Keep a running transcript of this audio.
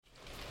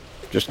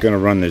Just going to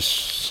run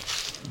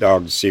this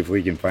dog to see if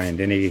we can find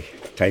any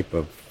type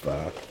of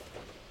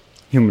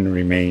human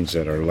remains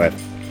that are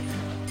left.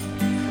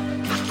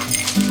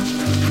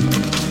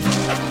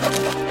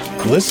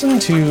 Listen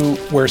to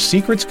Where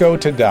Secrets Go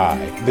to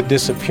Die, The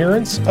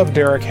Disappearance of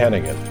Derek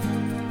Hennigan.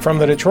 From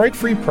the Detroit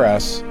Free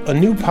Press, a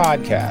new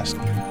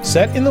podcast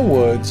set in the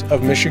woods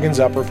of Michigan's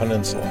Upper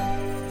Peninsula.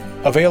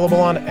 Available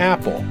on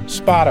Apple,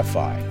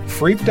 Spotify,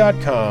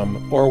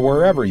 Freep.com, or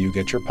wherever you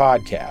get your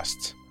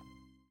podcasts.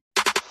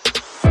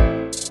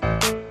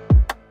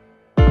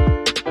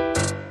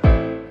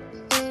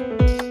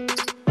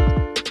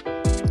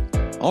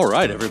 All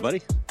right,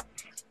 everybody.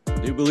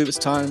 I do believe it's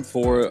time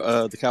for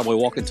the Cowboy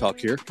Walk and Talk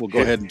here. We'll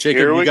go ahead and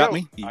Jacob, you got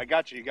me? I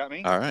got you. You got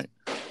me? All right.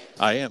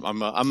 I am.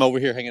 I'm over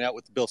here hanging out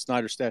with the Bill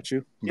Snyder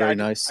statue. Very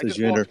nice. I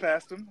just walked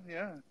past him.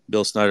 Yeah.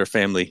 Bill Snyder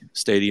Family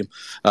Stadium.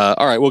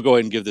 All right, we'll go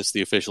ahead and give this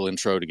the official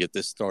intro to get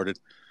this started.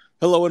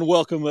 Hello and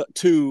welcome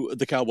to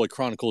the Cowboy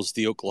Chronicles,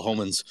 the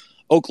Oklahomans,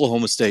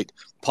 Oklahoma State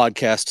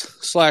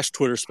podcast /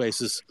 Twitter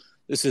Spaces.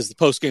 This is the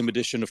post-game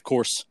edition, of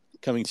course,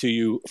 coming to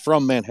you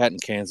from Manhattan,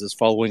 Kansas,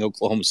 following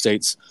Oklahoma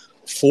State's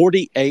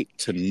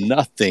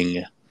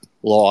 48-0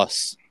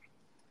 loss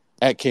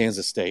at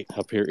Kansas State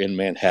up here in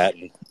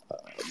Manhattan.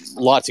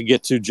 A lot to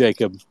get to,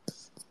 Jacob,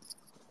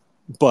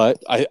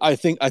 but I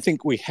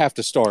think we have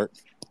to start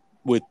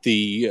with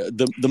the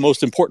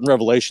most important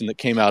revelation that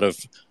came out of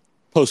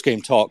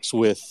post-game talks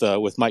with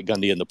Mike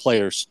Gundy and the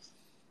players.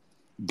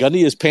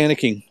 Gundy is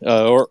panicking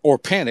or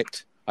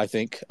panicked, I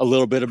think, a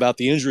little bit about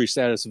the injury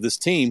status of this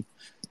team.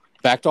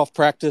 Backed off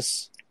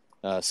practice.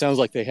 Sounds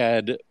like they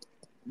had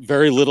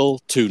very little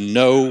to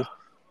no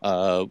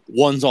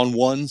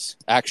ones-on-ones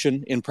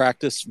action in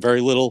practice. Very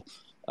little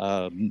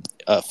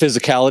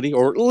physicality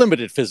or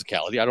limited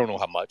physicality. I don't know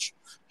how much.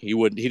 He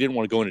didn't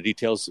want to go into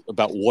details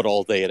about what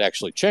all they had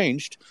actually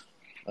changed,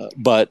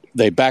 but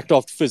they backed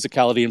off the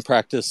physicality in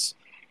practice,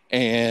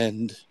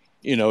 and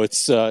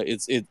it's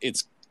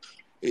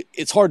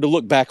hard to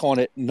look back on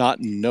it,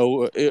 not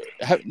knowing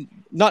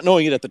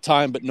it at the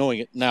time, but knowing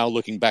it now,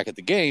 looking back at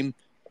the game.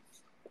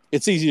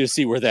 It's easy to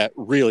see where that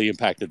really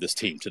impacted this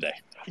team today.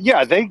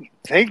 Yeah, they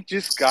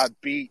just got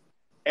beat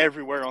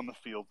everywhere on the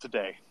field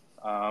today.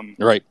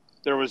 Right.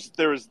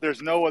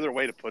 There's no other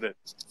way to put it.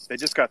 They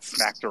just got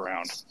smacked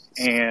around,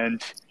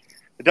 and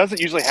it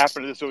doesn't usually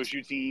happen to this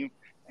OSU team.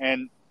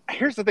 And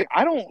here's the thing: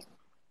 I don't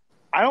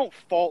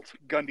fault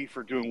Gundy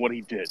for doing what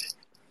he did.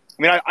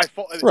 I mean, I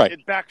fault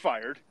it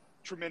backfired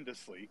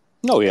tremendously.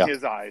 In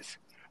his eyes.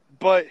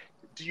 But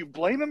do you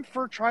blame him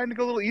for trying to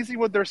go a little easy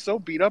when they're so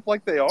beat up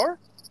like they are?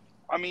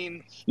 I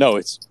mean, no,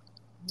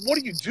 what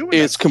do you do in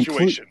that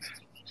situation?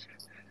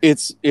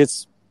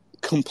 It's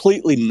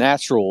completely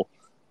natural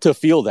to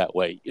feel that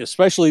way,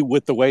 especially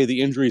with the way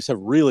the injuries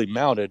have really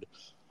mounted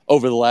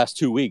over the last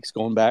 2 weeks,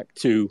 going back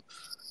to,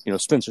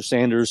 Spencer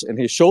Sanders and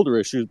his shoulder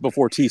issues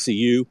before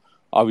TCU.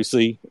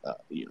 Obviously,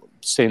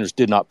 Sanders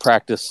did not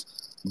practice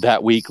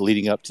that week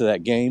leading up to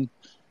that game,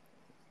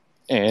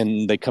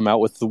 and they come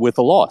out with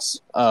a loss.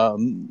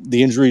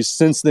 The injuries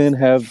since then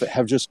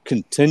have just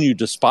continued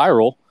to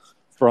spiral,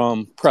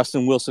 from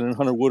Preston Wilson and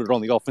Hunter Woodard on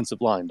the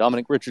offensive line.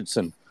 Dominic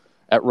Richardson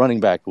at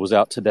running back was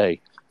out today.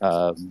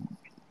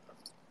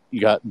 You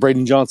got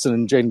Braden Johnson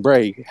and Jaden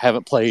Bray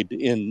haven't played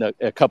in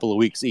a couple of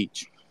weeks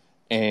each.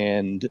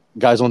 And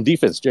guys on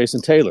defense, Jason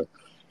Taylor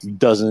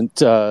isn't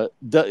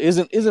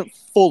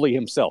fully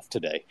himself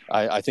today.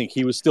 I think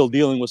he was still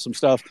dealing with some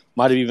stuff.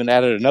 Might have even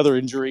added another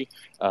injury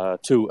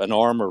to an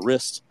arm or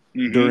wrist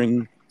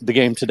during the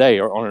game today,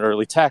 or on an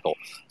early tackle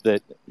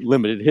that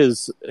limited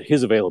his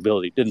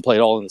availability. Didn't play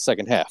at all in the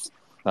second half.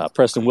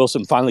 Preston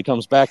Wilson finally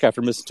comes back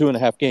after missing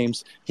 2.5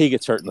 games. He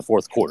gets hurt in the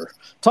fourth quarter.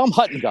 Tom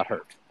Hutton got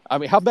hurt. I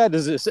mean, how bad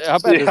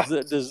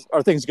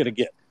are things going to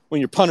get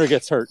when your punter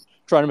gets hurt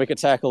trying to make a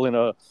tackle in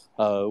I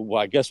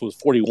guess was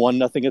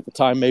 41-0 at the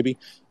time, maybe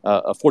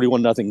a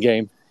 41-0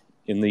 game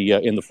in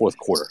the fourth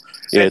quarter.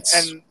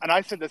 And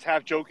I said this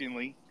half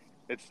jokingly.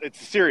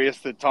 It's serious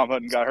that Tom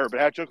Hutton got hurt, but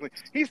half jokingly,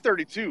 he's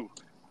 32.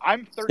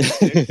 I'm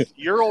 36.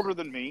 You're older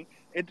than me.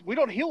 We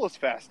don't heal as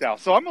fast now,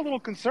 so I'm a little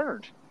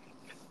concerned.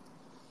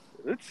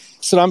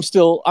 So I'm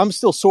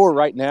still sore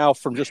right now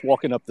from just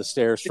walking up the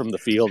stairs from the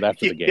field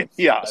after the game.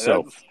 Yeah.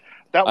 So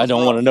I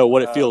don't want to know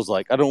what it feels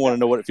like. I don't want to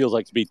know what it feels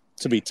like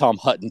to be Tom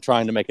Hutton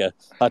trying to make a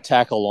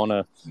tackle on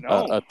a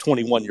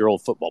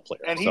 21-year-old football player.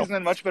 And he's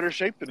in much better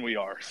shape than we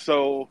are.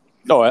 So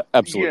no,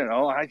 absolutely.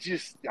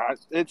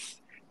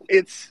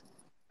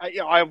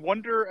 I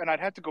wonder, and I'd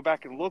have to go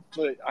back and look,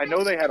 but I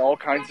know they had all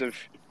kinds of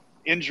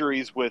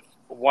injuries with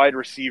wide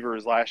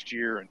receivers last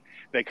year, and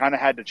they kind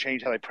of had to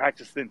change how they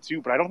practiced then too.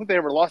 But I don't think they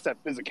ever lost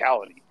that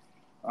physicality,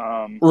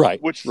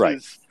 which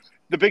is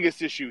the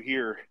biggest issue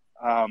here.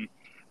 And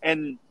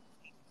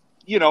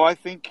I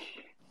think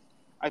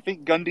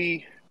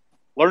Gundy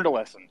learned a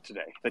lesson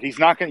today that he's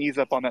not going to ease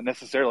up on that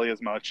necessarily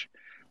as much.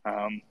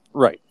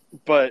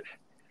 But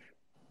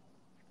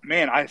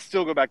man, I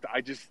still go back to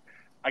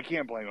I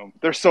can't blame them.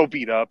 They're so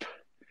beat up.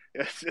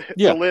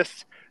 The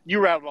list, you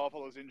rattled off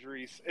all those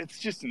injuries. It's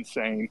just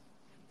insane.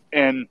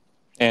 And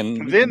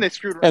And then they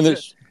screwed and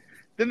around.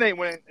 Then they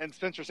went and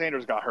Spencer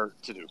Sanders got hurt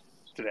today.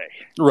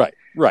 Right,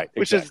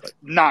 Which exactly. is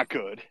not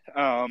good.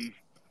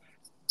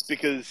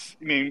 Because,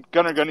 I mean,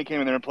 Gunnar Gundy came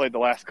in there and played the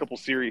last couple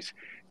series.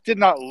 Did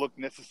not look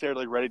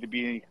necessarily ready to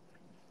be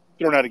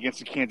thrown out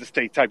against a Kansas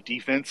State type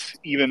defense,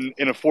 even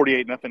in a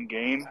 48-0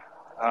 game.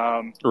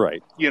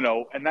 Right.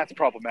 And that's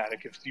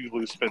problematic if you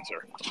lose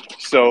Spencer.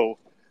 So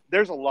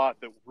there's a lot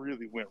that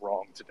really went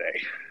wrong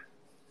today.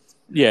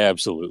 Yeah,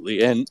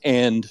 absolutely.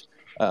 And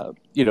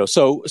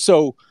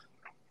so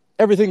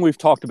everything we've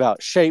talked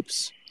about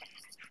shapes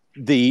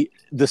the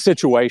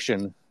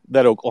situation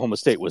that Oklahoma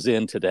State was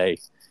in today,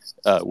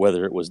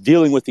 whether it was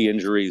dealing with the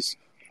injuries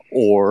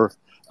or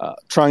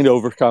trying to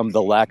overcome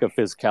the lack of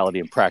physicality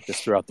in practice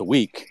throughout the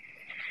week.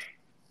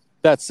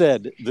 That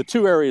said, the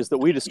two areas that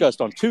we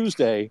discussed on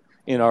Tuesday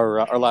in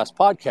our last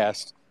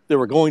podcast, there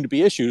were going to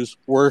be issues,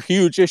 were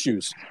huge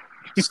issues.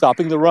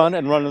 Stopping the run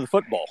and running the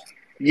football.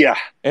 Yeah.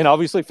 And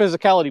obviously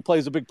physicality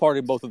plays a big part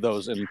in both of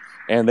those,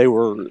 and they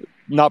were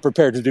not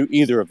prepared to do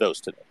either of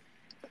those today.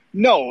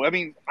 No, I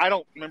mean, I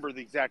don't remember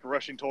the exact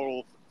rushing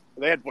total.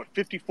 They had,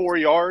 54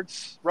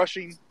 yards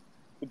rushing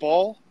the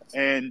ball,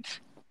 and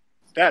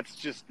that's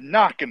just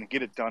not going to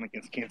get it done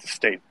against Kansas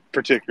State,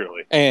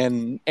 particularly.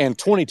 And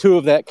 22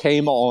 of that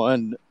came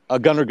on a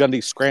Gunnar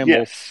Gundy scramble.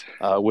 Yes.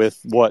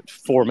 With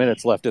 4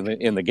 minutes left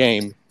in the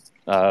game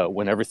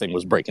when everything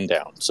was breaking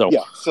down. So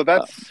yeah, so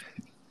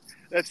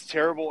that's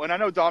terrible. And I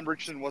know Don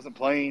Richardson wasn't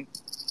playing,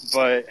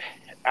 but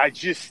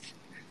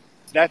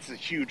that's a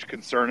huge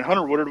concern. And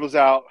Hunter Woodard was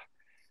out,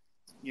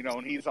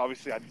 and he's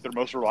obviously, I think, their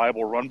most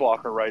reliable run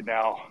blocker right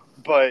now.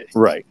 But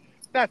right.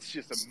 That's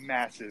just a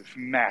massive,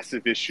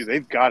 massive issue.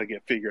 They've got to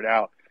get figured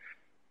out.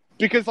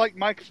 Because like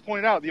Mike's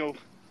pointed out,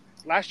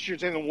 last year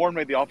Jalen Warren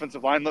made the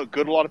offensive line look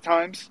good a lot of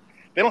times.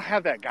 They don't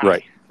have that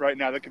guy right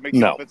now that can make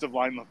the offensive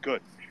line look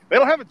good. They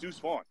don't have a Deuce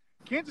Vaughn.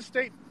 Kansas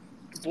State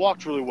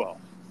blocked really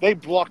well. They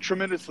blocked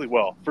tremendously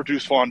well for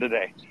Deuce Vaughn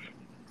today.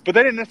 But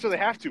they didn't necessarily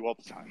have to all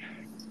the time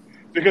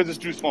because it's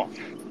Deuce Vaughn.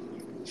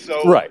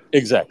 So right,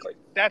 exactly.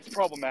 That's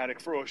problematic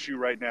for OSU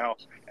right now.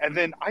 And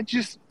then I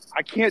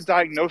can't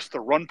diagnose the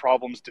run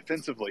problems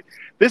defensively.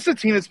 This is a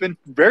team that's been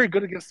very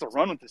good against the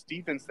run with this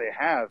defense they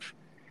have.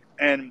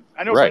 And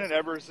I know Brennan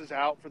Evers is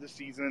out for the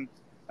season.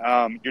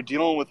 You're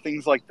dealing with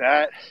things like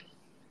that.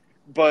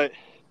 But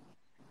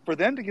for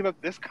them to give up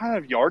this kind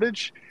of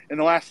yardage in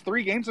the last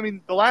 3 games, I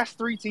mean, the last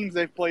 3 teams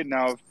they've played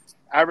now have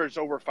averaged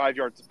over 5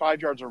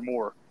 yards or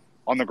more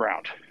on the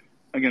ground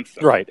against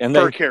them. Right, and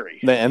per carry.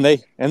 And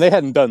they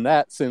hadn't done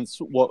that since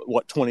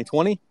what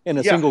 2020 in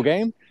a single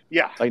game.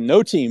 Yeah, like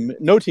no team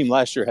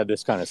last year had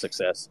this kind of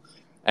success,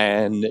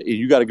 and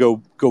you got to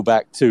go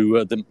back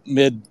to the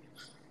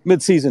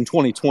mid-season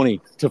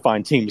 2020 to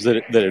find teams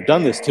that have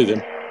done this to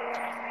them,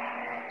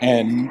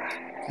 and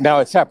now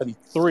it's happened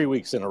 3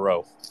 weeks in a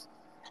row.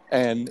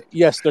 And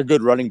yes, they're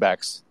good running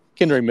backs.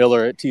 Kendre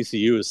Miller at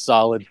TCU is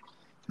solid.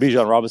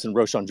 Bijan Robinson,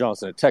 Roschon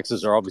Johnson at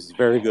Texas are obviously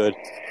very good.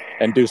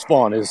 And Deuce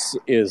Vaughn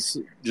is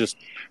just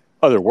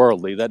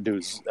otherworldly. That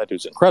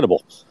dude's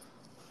incredible.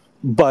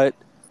 But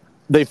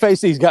they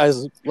faced these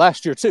guys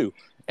last year too,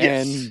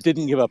 and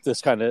didn't give up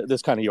this kind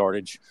of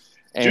yardage.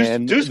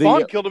 And Deuce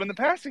Vaughn killed him in the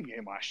passing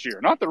game last year,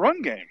 not the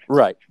run game.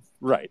 Right,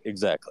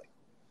 exactly.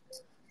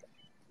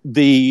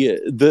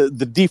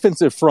 The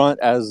defensive front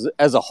as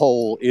a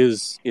whole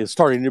is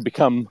starting to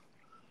become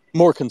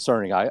more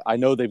concerning. I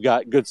know they've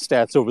got good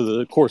stats over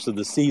the course of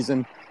the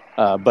season,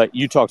 but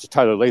you talked to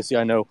Tyler Lacey,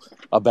 I know,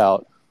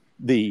 about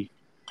the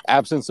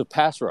absence of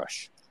pass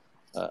rush.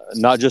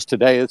 Not just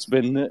today. It's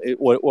been,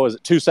 what was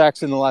it, 2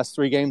 sacks in the last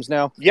 3 games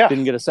now? Yeah.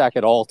 Didn't get a sack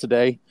at all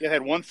today. They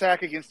had 1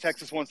 sack against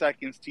Texas, 1 sack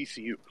against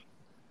TCU.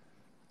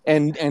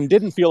 And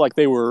didn't feel like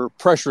they were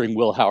pressuring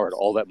Will Howard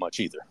all that much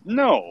either.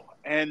 No.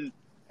 And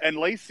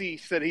Lacey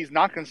said he's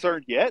not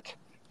concerned yet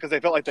because they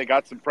felt like they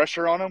got some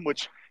pressure on him,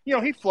 which,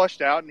 he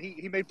flushed out and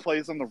he made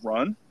plays on the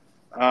run.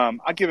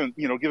 I give him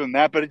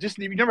that, but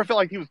you never felt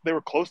like they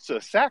were close to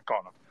a sack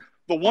on him.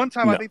 The one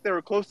time I think they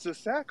were close to a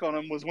sack on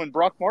him was when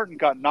Brock Martin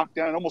got knocked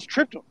down and almost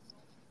tripped him.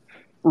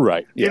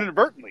 Right. Yeah.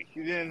 Inadvertently.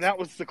 And that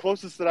was the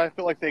closest that I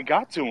feel like they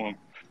got to him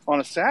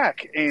on a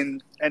sack.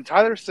 And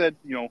Tyler said,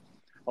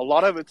 a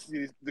lot of it's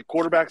the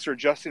quarterbacks are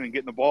adjusting and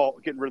getting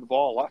rid of the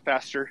ball a lot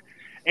faster.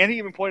 And he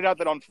even pointed out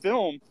that on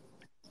film,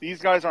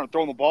 these guys aren't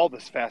throwing the ball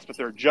this fast, but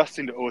they're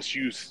adjusting to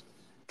OSU's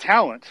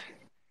talent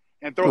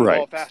and throwing the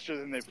ball faster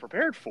than they've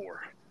prepared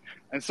for.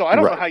 And so I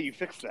don't know how you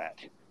fix that.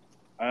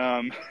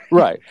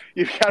 Right.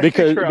 You've got to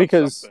figure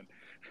out something.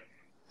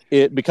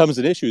 It becomes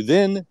an issue.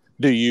 Then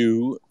do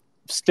you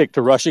stick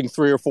to rushing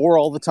 3 or 4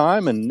 all the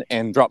time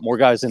and drop more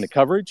guys into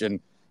coverage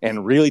and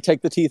really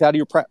take the teeth out of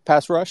your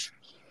pass rush?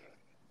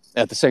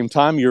 At the same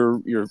time,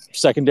 your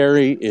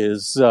secondary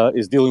is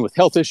dealing with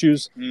health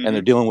issues, and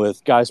they're dealing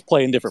with guys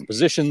playing different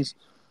positions,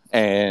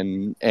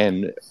 and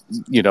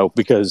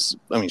because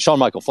Sean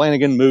Michael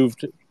Flanagan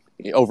moved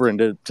over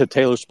into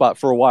Taylor's spot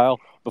for a while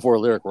before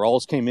Lyric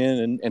Rawls came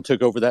in and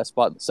took over that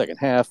spot in the second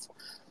half.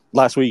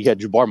 last week you had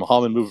Jabbar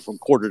Muhammad moving from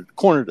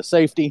corner to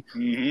safety,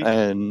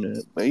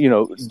 and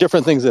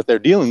different things that they're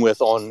dealing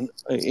with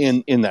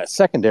in that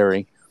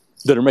secondary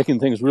that are making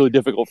things really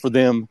difficult for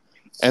them,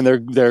 and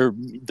they're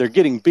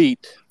getting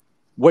beat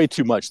way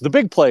too much. The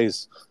big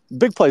plays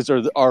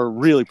are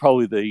really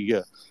probably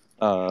the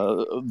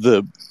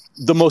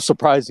most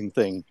surprising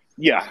thing.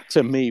 Yeah.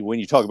 To me, when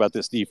you talk about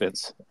this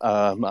defense,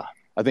 I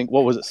think,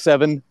 what was it,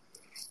 7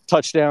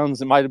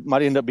 touchdowns? It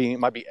might end up being, it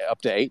might be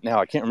up to 8 now.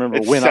 I can't remember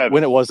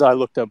when it was. I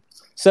looked up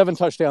 7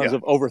 touchdowns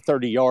of over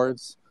 30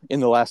 yards in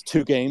the last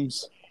 2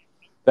 games.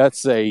 That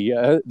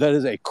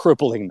is a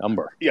crippling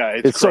number. Yeah,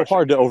 it's so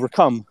hard to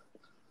overcome.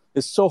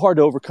 It's so hard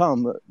to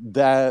overcome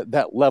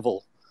that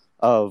level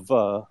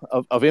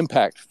of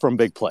impact from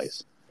big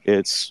plays.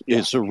 It's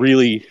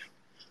really,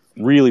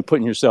 really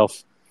putting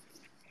yourself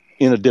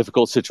in a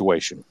difficult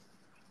situation.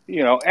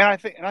 And I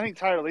think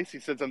Tyler Lacey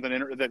said something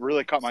that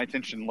really caught my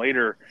attention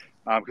later,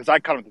 because I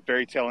caught him at the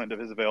very tail end of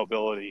his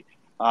availability,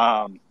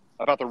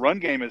 about the run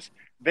game. Is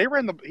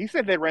he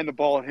said they ran the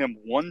ball at him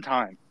 1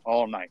 time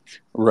all night.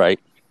 Right.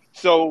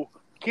 So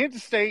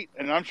Kansas State,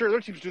 and I'm sure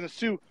their team's doing this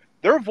too,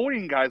 they're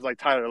avoiding guys like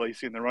Tyler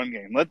Lacey in the run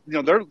game.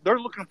 They're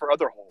looking for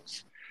other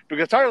holes,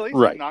 because Tyler Lacey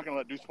is not going to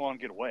let Deuce Vaughn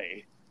get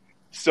away.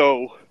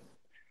 So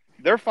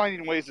they're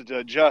finding ways to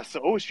adjust. So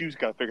OSU's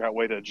got to figure out a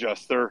way to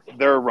adjust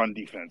their run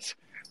defense,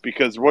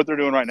 because what they're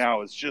doing right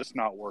now is just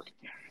not working.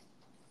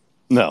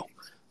 No,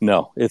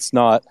 it's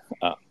not.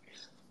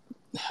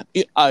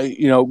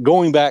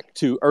 Going back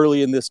to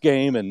early in this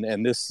game,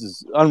 and this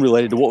is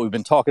unrelated to what we've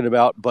been talking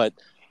about, but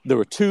there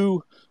were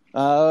 2,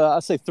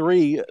 I'd say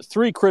 3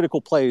 critical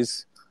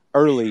plays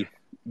early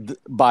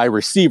by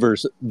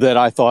receivers that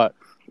I thought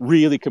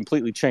really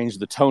completely changed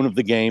the tone of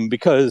the game,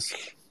 because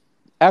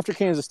after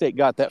Kansas State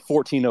got that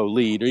 14-0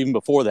 lead, or even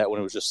before that when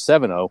it was just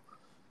 7-0,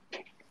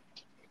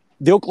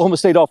 the Oklahoma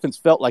State offense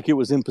felt like it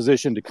was in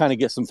position to kind of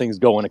get some things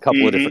going a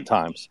couple of different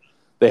times.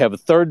 They have a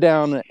 3rd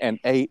down and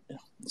 8.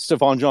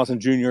 Stephon Johnson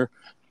Jr.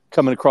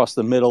 coming across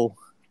the middle.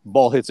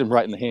 Ball hits him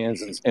right in the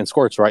hands and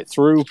squirts right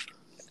through.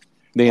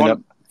 They end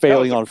up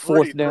failing on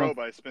 4th down. Throw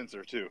by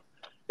Spencer too.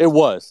 It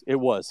was.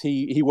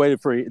 He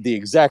waited for the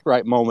exact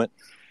right moment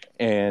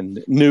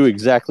and knew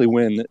exactly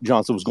when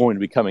Johnson was going to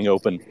be coming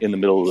open in the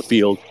middle of the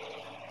field,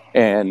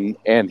 and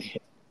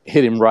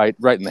hit him right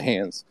in the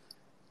hands.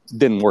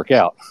 Didn't work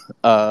out.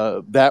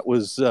 That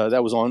was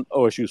on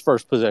OSU's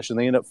first possession.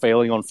 They end up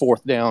failing on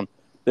 4th down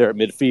there at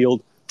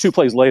midfield. 2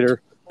 plays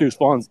later, Deuce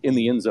Vaughn's in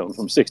the end zone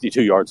from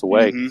 62 yards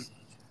away.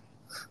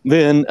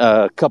 Then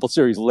a couple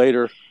series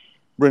later,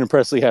 Brennan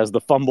Presley has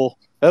the fumble.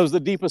 That was the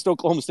deepest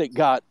Oklahoma State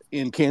got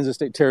in Kansas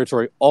State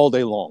territory all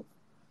day long.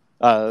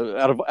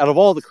 Out of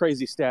all the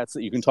crazy stats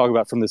that you can talk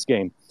about from this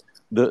game,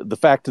 the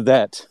fact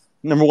that,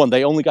 number one,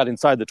 they only got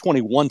inside the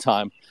 21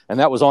 time, and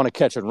that was on a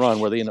catch and run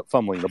where they ended up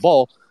fumbling the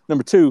ball.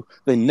 Number 2,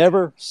 they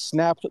never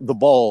snapped the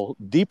ball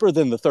deeper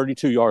than the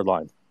 32-yard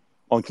line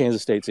on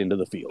Kansas State's end of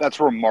the field. That's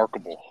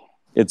remarkable.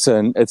 It's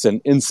an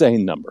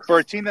insane number for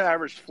a team that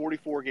averaged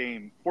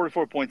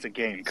 44 points a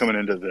game coming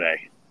into the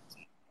day.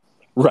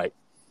 Right.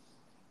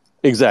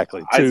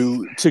 Exactly.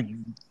 To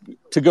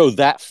go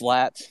that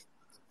flat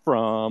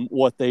from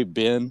what they've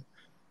been,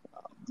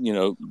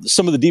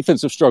 some of the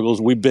defensive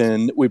struggles we've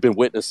been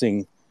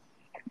witnessing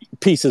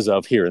pieces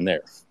of here and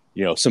there.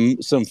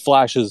 Some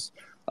flashes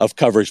of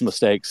coverage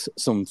mistakes,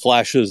 some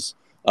flashes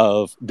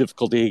of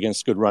difficulty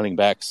against good running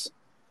backs.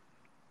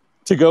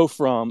 To go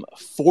from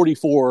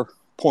 44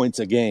 points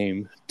a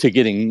game to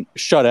getting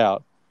shut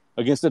out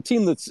against a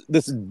team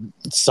that's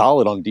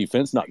solid on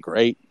defense, not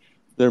great.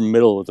 They're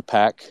middle of the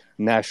pack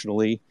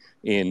nationally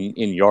in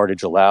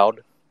yardage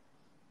allowed,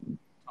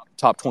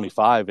 top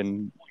 25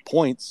 in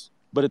points,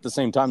 but at the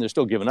same time, they're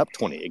still giving up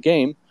 20 a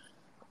game.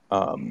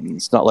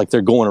 It's not like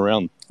they're going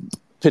around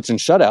pitching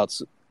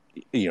shutouts,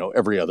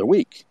 every other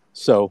week.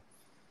 So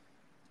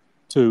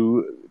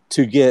to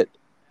get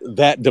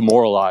that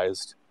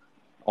demoralized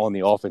on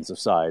the offensive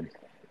side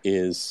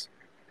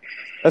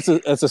that's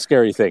a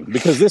scary thing,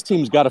 because this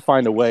team's got to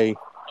find a way,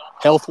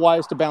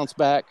 health-wise, to bounce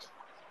back,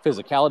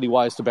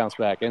 physicality-wise to bounce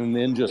back, and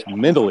then just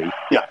mentally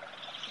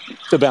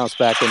to bounce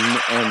back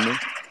and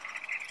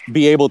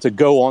be able to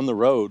go on the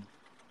road,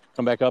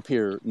 come back up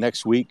here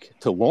next week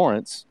to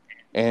Lawrence,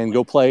 and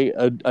go play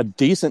a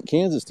decent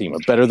Kansas team, a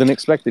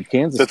better-than-expected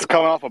Kansas team. That's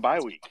coming off a bye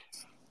week.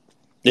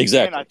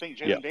 Exactly. And I think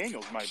Jalen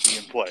Daniels might be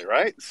in play,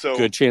 right? So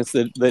good chance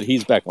that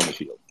he's back on the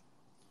field.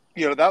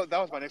 That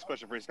was my next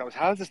question for you, Scott, was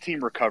how does this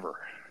team recover?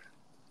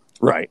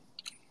 Right.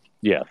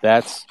 Yeah,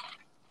 that's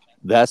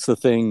the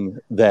thing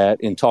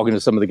that, in talking to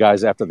some of the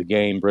guys after the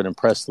game, Brennan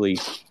Presley,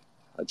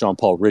 John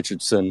Paul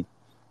Richardson,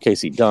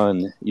 Casey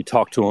Dunn, you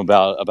talk to them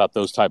about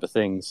those type of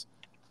things,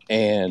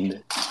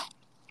 and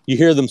you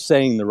hear them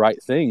saying the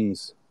right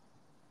things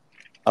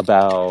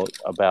about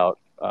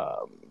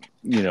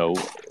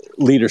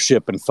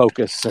leadership and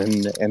focus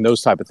and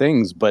those type of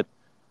things. But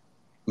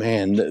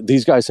man,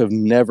 these guys have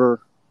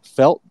never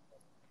felt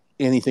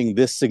anything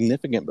this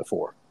significant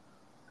before.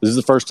 This is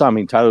the first time. I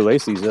mean, Tyler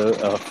Lacey's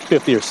a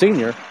fifth-year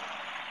senior.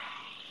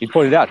 He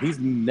pointed out he's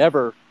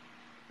never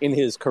in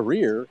his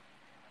career,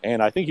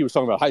 and I think he was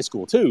talking about high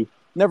school too,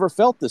 never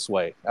felt this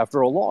way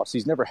after a loss.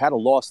 He's never had a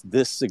loss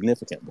this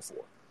significant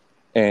before.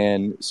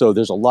 And so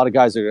there's a lot of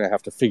guys that are going to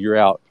have to figure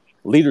out,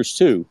 leaders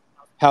too,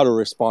 how to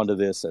respond to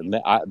this. And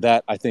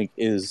that I think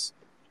is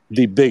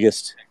the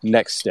biggest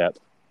next step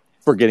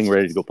for getting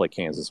ready to go play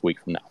Kansas a week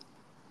from now.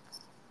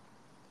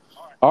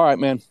 All right,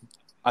 man.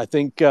 I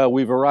think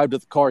we've arrived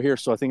at the car here,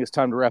 so I think it's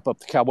time to wrap up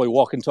the Cowboy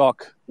Walk and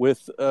Talk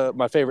with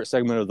my favorite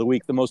segment of the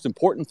week, the most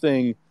important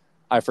thing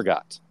I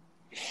forgot.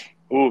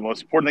 Ooh,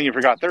 most important thing you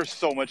forgot. There's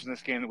so much in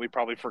this game that we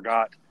probably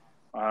forgot.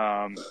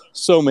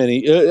 So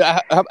many.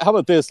 How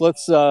about this?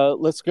 Let's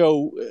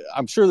go.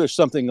 I'm sure there's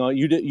something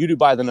you do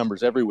by the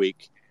numbers every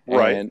week,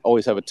 right? And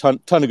always have a ton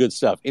of good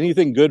stuff.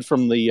 Anything good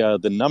from the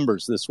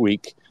numbers this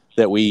week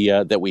that we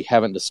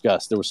haven't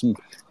discussed? There was some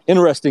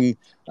interesting.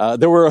 There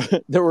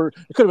could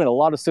have been a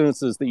lot of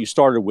sentences that you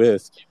started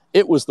with.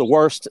 It was the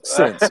worst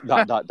since ...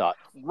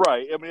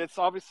 Right. I mean, it's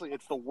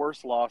the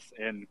worst loss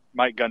in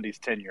Mike Gundy's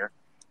tenure.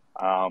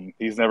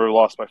 He's never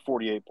lost by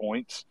 48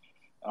 points.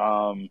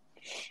 What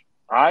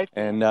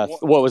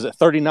was it?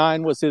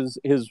 39 was his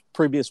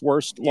previous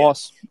worst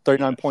loss.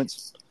 39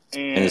 points.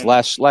 And his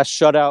last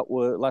shutout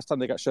last time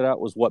they got shut out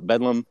was what?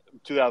 Bedlam.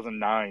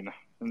 2009.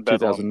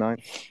 2009.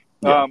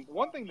 Yeah.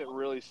 One thing that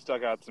really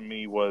stuck out to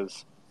me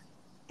was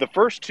the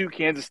first two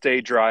Kansas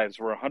State drives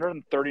were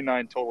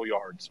 139 total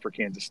yards for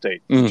Kansas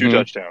State, 2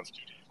 touchdowns.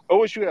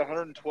 OSU had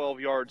 112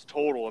 yards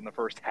total in the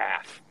first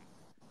half.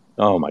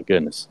 Oh my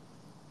goodness.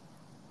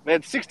 They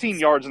had 16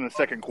 yards in the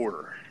second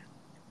quarter.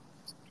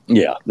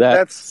 Yeah,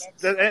 that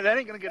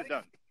ain't going to get it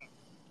done.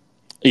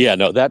 Yeah,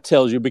 no, that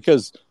tells you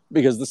because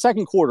the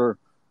second quarter,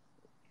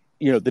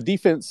 the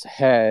defense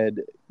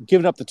had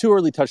given up the 2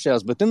 early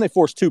touchdowns, but then they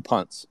forced 2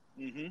 punts,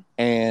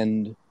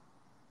 and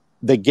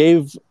they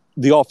gave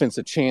the offense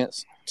a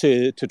chance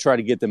to try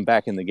to get them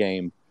back in the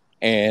game,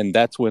 and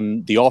that's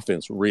when the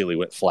offense really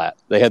went flat.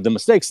 They had the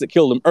mistakes that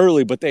killed them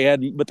early, but they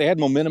had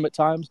momentum at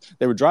times.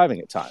 They were driving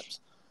at times.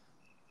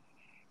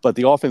 But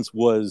the offense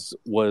was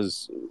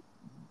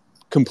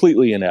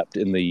completely inept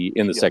in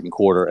the second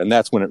quarter, and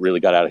that's when it really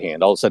got out of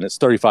hand. All of a sudden, it's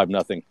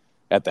 35-0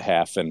 at the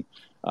half, and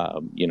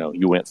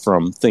you went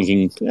from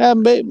thinking,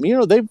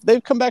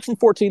 they've come back from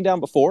 14 down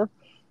before,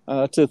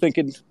 to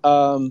thinking,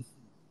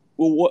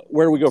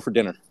 where do we go for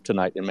dinner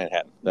tonight in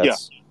Manhattan?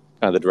 That's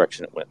kind of the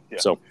direction it went. Yeah.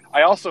 So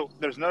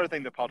there's another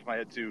thing that popped in my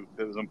head too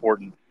that was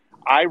important.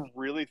 I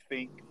really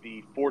think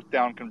the 4th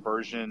down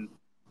conversion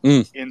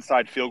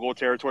inside field goal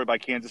territory by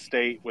Kansas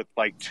State with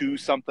like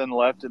 2-something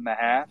left in the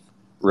half.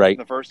 Right. In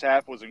the first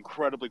half was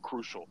incredibly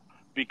crucial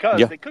because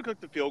they could cook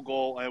the field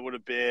goal and it would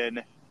have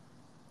been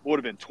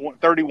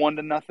 31-0.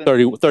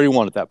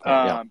 31 at that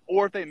point.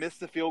 Or if they miss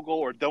the field goal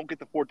or don't get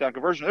the 4th down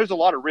conversion, there's a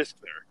lot of risk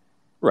there.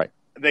 Right.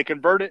 They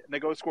convert it and they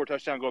go score a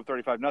touchdown, go up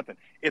 35-0.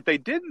 If they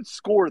didn't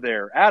score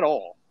there at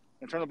all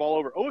and turn the ball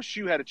over,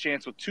 OSU had a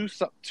chance with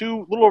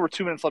little over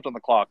 2 minutes left on the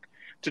clock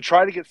to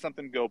try to get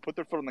something to go, put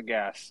their foot on the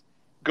gas,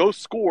 go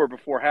score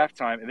before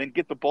halftime, and then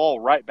get the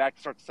ball right back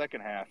to start the second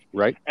half.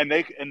 Right. And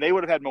they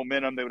would have had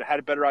momentum. They would have had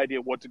a better idea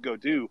of what to go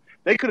do.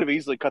 They could have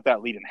easily cut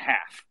that lead in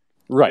half.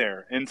 Right.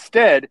 There.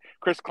 Instead,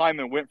 Chris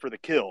Klieman went for the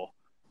kill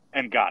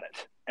and got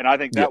it. And I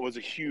think that was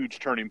a huge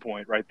turning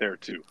point right there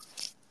too.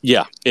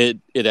 Yeah, it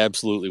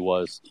absolutely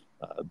was.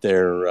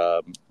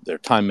 Their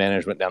time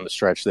management down the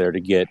stretch there to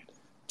get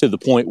to the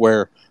point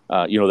where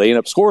they end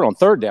up scoring on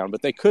 3rd down,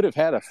 but they could have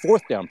had a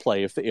 4th down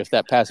play if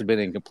that pass had been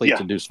incomplete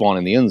to Deuce Vaughn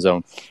in the end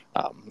zone.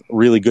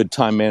 Really good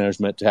time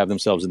management to have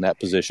themselves in that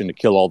position to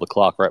kill all the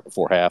clock right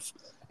before half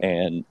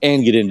and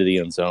get into the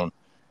end zone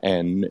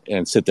and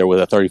sit there with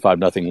a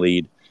 35-0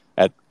 lead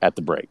at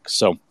the break.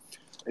 So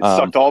it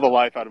sucked all the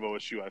life out of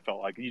OSU. I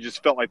felt like you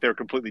just felt like they were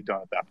completely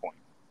done at that point.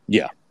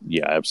 Yeah,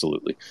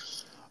 absolutely.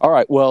 All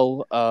right.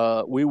 Well,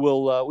 we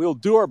will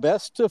do our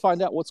best to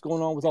find out what's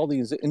going on with all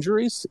these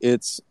injuries.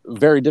 It's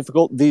very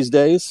difficult these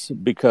days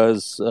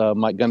because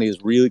Mike Gundy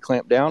has really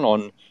clamped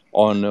down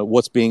on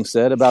what's being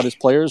said about his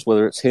players,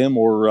 whether it's him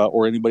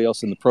or anybody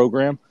else in the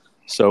program.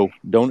 So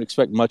don't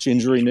expect much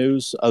injury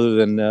news other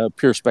than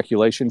pure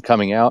speculation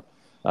coming out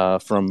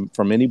from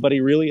anybody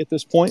really at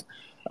this point.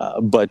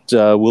 But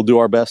we'll do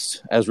our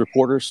best as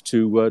reporters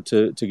to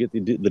get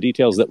the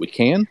details that we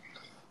can.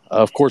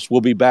 Of course,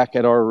 we'll be back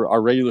at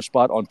our regular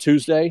spot on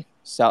Tuesday,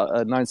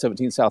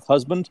 917 South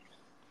Husband,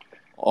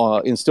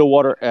 in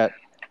Stillwater at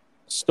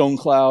Stone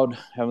Cloud,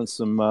 having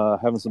some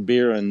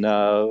beer, and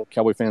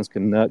Cowboy fans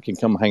can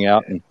come hang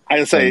out and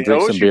drink some beer.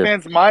 OSU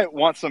fans might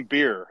want some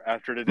beer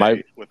after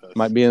today with us.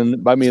 Might be in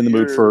the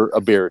mood for a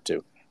beer or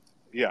two.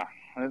 Yeah,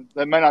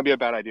 that might not be a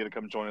bad idea to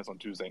come join us on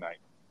Tuesday night.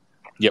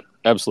 Yep,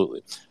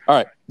 absolutely. All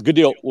right, good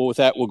deal. Well, with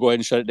that, we'll go ahead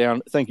and shut it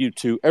down. Thank you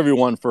to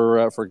everyone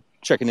for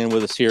checking in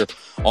with us here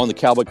on the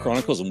Cowboy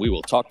Chronicles, and we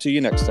will talk to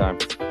you next time.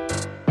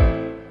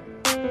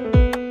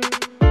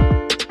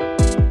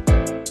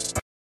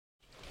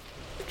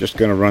 Just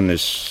going to run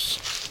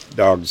this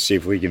dog to see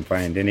if we can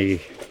find any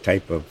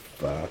type of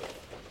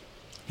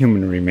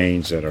human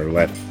remains that are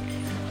left.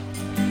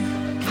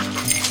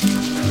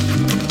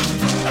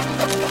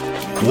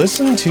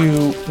 Listen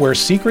to Where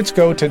Secrets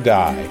Go to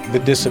Die, The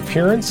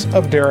Disappearance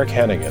of Derek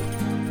Hennigan.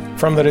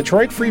 From the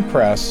Detroit Free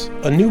Press,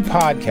 a new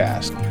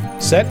podcast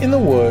set in the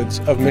woods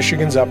of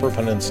Michigan's Upper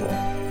Peninsula.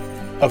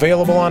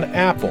 Available on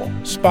Apple,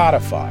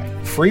 Spotify,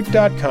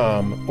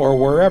 Freep.com, or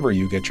wherever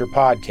you get your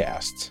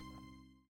podcasts.